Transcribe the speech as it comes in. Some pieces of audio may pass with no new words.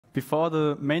Before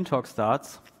the main talk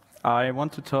starts, I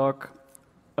want to talk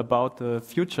about the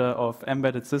future of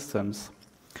embedded systems.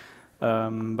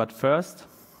 But first,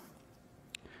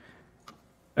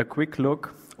 a quick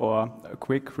look or a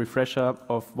quick refresher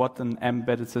of what an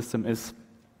embedded system is.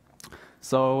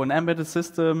 So an embedded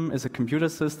system is a computer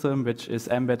system which is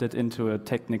embedded into a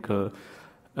technical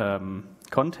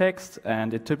context,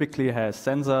 and it typically has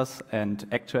sensors and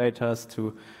actuators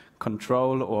to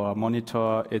control or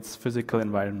monitor its physical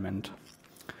environment.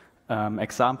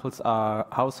 Examples are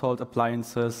household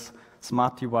appliances,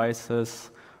 smart devices,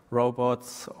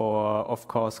 robots, or of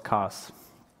course cars.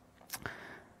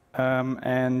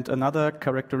 And another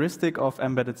characteristic of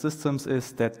embedded systems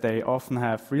is that they often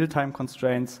have real-time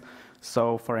constraints.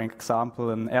 So for example,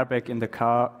 an airbag in the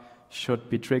car should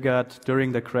be triggered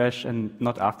during the crash and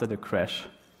not after the crash.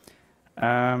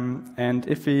 And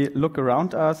if we look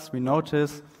around us, we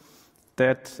notice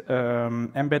that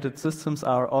embedded systems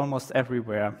are almost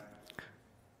everywhere.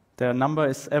 Their number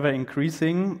is ever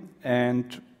increasing,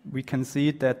 and we can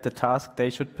see that the tasks they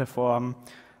should perform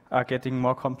are getting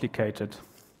more complicated.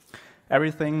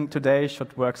 Everything today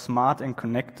should work smart and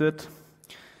connected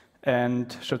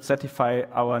and should satisfy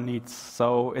our needs.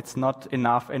 So it's not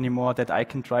enough anymore that I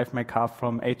can drive my car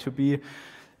from A to B.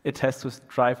 It has to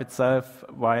drive itself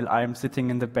while I'm sitting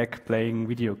in the back playing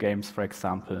video games, for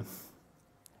example.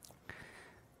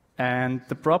 And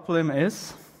the problem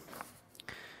is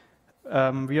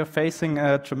we are facing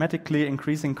a dramatically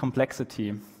increasing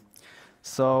complexity.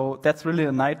 So that's really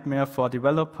a nightmare for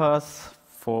developers,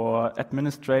 for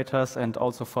administrators, and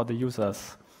also for the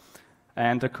users.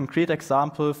 And a concrete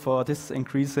example for this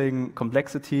increasing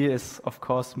complexity is, of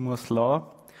course, Moore's law.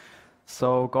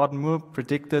 So Gordon Moore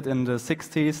predicted in the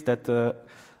 60s that the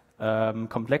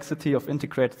complexity of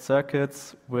integrated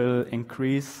circuits will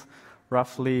increase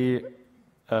roughly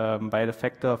by the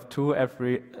factor of 2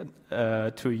 every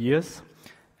 2 years.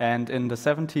 And in the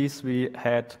 70s, we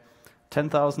had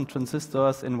 10,000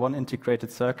 transistors in one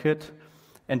integrated circuit.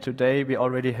 And today, we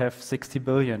already have 60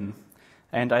 billion.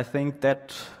 And I think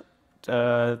that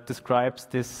describes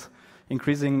this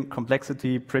increasing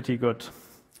complexity pretty good.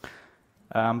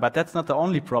 But that's not the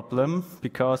only problem,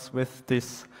 because with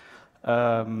this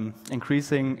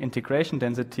increasing integration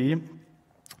density,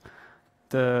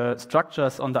 the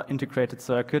structures on the integrated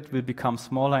circuit will become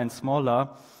smaller and smaller,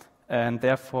 and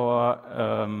therefore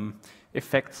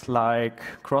effects like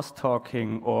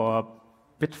crosstalking or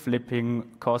bit flipping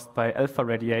caused by alpha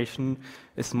radiation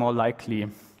is more likely.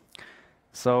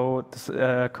 So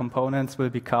components will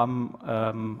become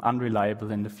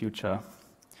unreliable in the future.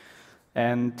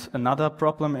 And another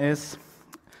problem is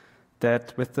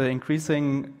that with the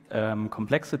increasing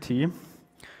complexity,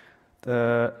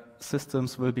 the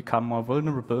systems will become more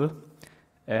vulnerable,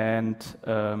 and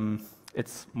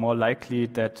it's more likely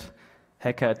that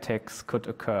hacker attacks could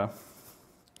occur.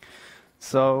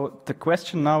 So the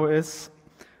question now is,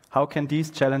 how can these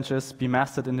challenges be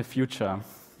mastered in the future?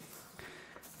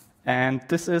 And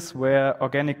this is where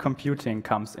organic computing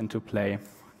comes into play.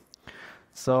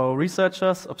 So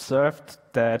researchers observed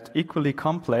that equally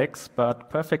complex but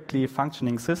perfectly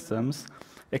functioning systems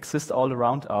exist all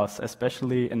around us,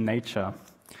 especially in nature.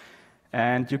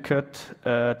 And you could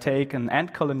take an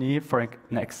ant colony for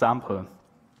an example.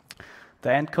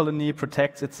 The ant colony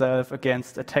protects itself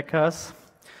against attackers.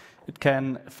 It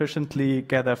can efficiently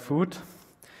gather food.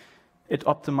 It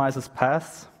optimizes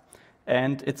paths.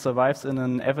 And it survives in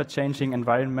an ever-changing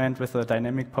environment with a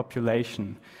dynamic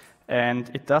population. And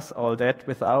it does all that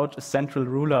without a central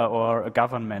ruler or a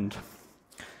government.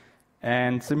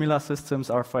 And similar systems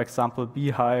are, for example,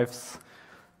 beehives,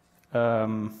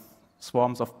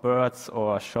 swarms of birds,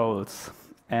 or shoals.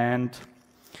 And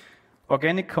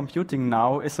organic computing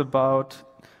now is about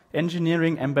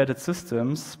engineering embedded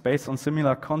systems based on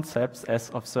similar concepts as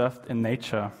observed in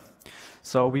nature.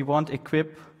 So we want to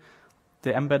equip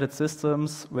the embedded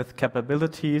systems with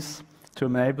capabilities to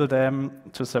enable them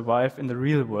to survive in the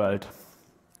real world.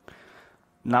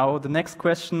 Now, the next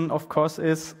question, of course,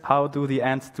 is how do the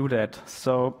ants do that?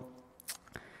 So,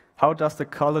 how does the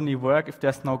colony work if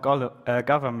there's no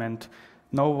government?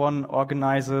 No one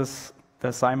organizes the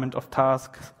assignment of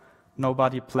tasks,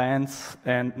 nobody plans,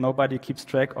 and nobody keeps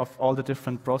track of all the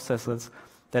different processes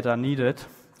that are needed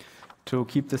to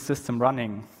keep the system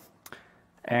running.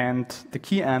 And the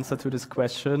key answer to this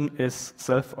question is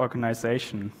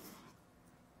self-organization.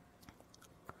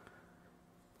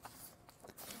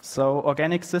 So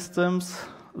organic systems,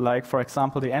 like for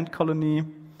example the ant colony,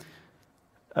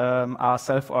 are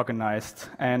self-organized.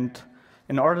 And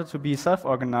in order to be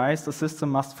self-organized, the system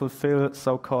must fulfill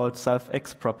so-called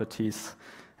self-X properties.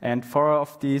 And 4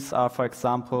 of these are, for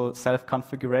example,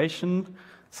 self-configuration,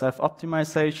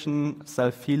 self-optimization,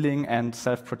 self-healing, and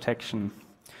self-protection.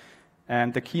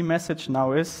 And the key message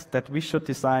now is that we should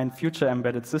design future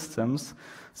embedded systems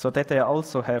so that they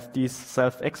also have these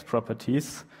self-X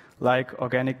properties like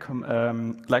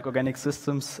organic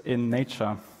systems in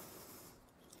nature.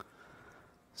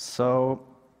 So,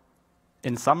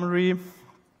 in summary,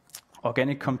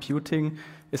 organic computing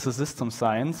is a system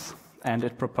science, and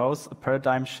it proposes a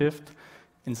paradigm shift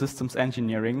in systems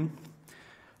engineering.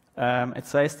 It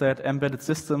says that embedded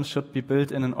systems should be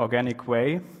built in an organic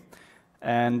way,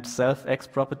 and self-X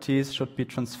properties should be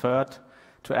transferred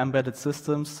to embedded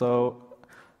systems so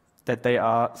that they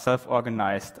are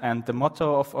self-organized. And the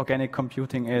motto of organic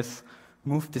computing is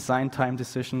move design time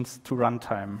decisions to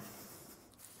runtime.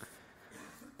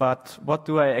 But what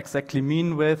do I exactly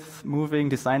mean with moving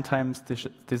design time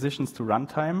decisions to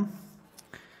runtime?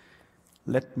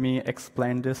 Let me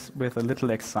explain this with a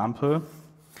little example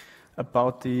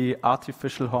about the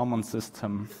artificial Hohmann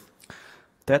system.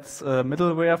 That's a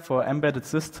middleware for embedded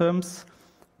systems,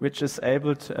 which is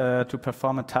able to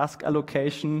perform a task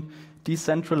allocation,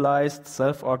 decentralized,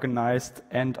 self-organized,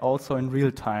 and also in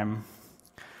real time.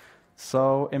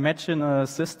 So imagine a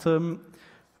system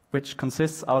which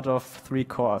consists out of 3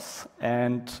 cores,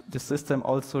 and the system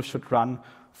also should run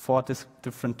 4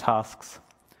 different tasks.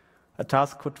 A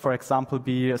task could, for example,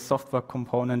 be a software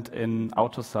component in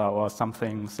AutoSAR or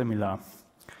something similar.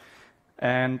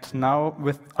 And now,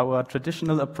 with our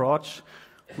traditional approach,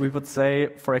 we would say,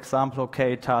 for example,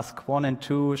 okay, task 1 and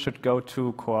 2 should go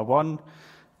to core 1,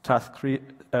 task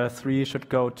 3 should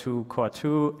go to core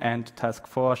 2, and task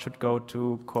 4 should go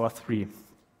to core 3.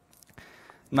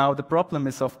 Now, the problem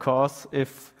is, of course,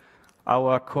 if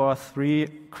our core 3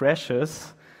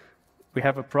 crashes, we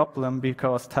have a problem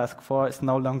because task 4 is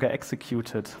no longer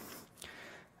executed.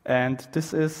 And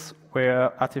this is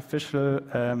where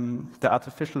the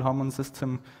artificial Hohmann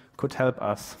system could help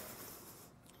us,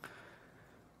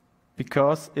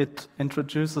 because it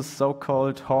introduces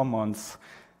so-called hormones.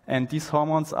 And these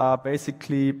hormones are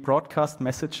basically broadcast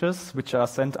messages which are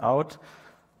sent out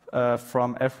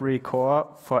from every core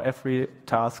for every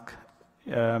task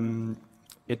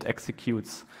it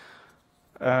executes.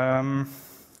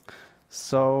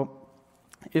 So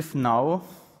if now,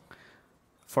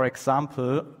 for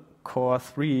example, core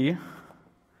 3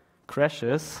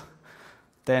 crashes,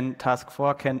 then task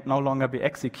 4 can no longer be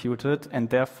executed, and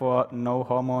therefore no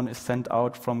hormone is sent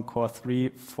out from core 3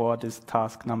 for this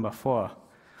task number 4.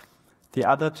 The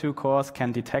other 2 cores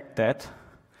can detect that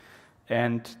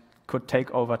and could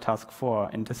take over task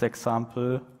 4, in this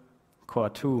example, core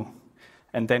 2.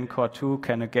 And then core 2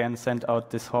 can again send out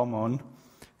this hormone,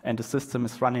 and the system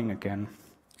is running again.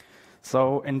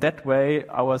 So in that way,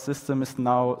 our system is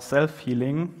now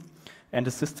self-healing, and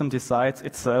the system decides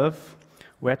itself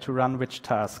where to run which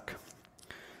task.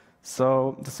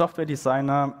 So the software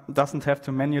designer doesn't have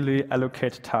to manually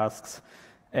allocate tasks,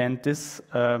 and this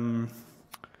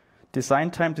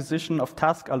design time decision of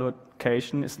task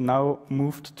allocation is now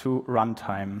moved to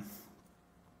runtime.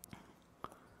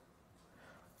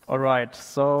 All right,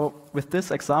 so with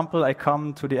this example, I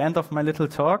come to the end of my little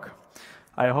talk.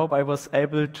 I hope I was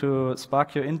able to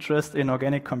spark your interest in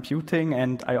organic computing,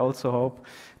 and I also hope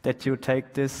that you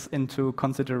take this into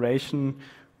consideration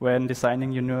when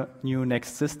designing your new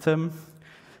next system.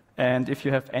 And if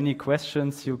you have any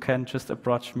questions, you can just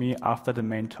approach me after the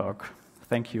main talk.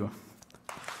 Thank you.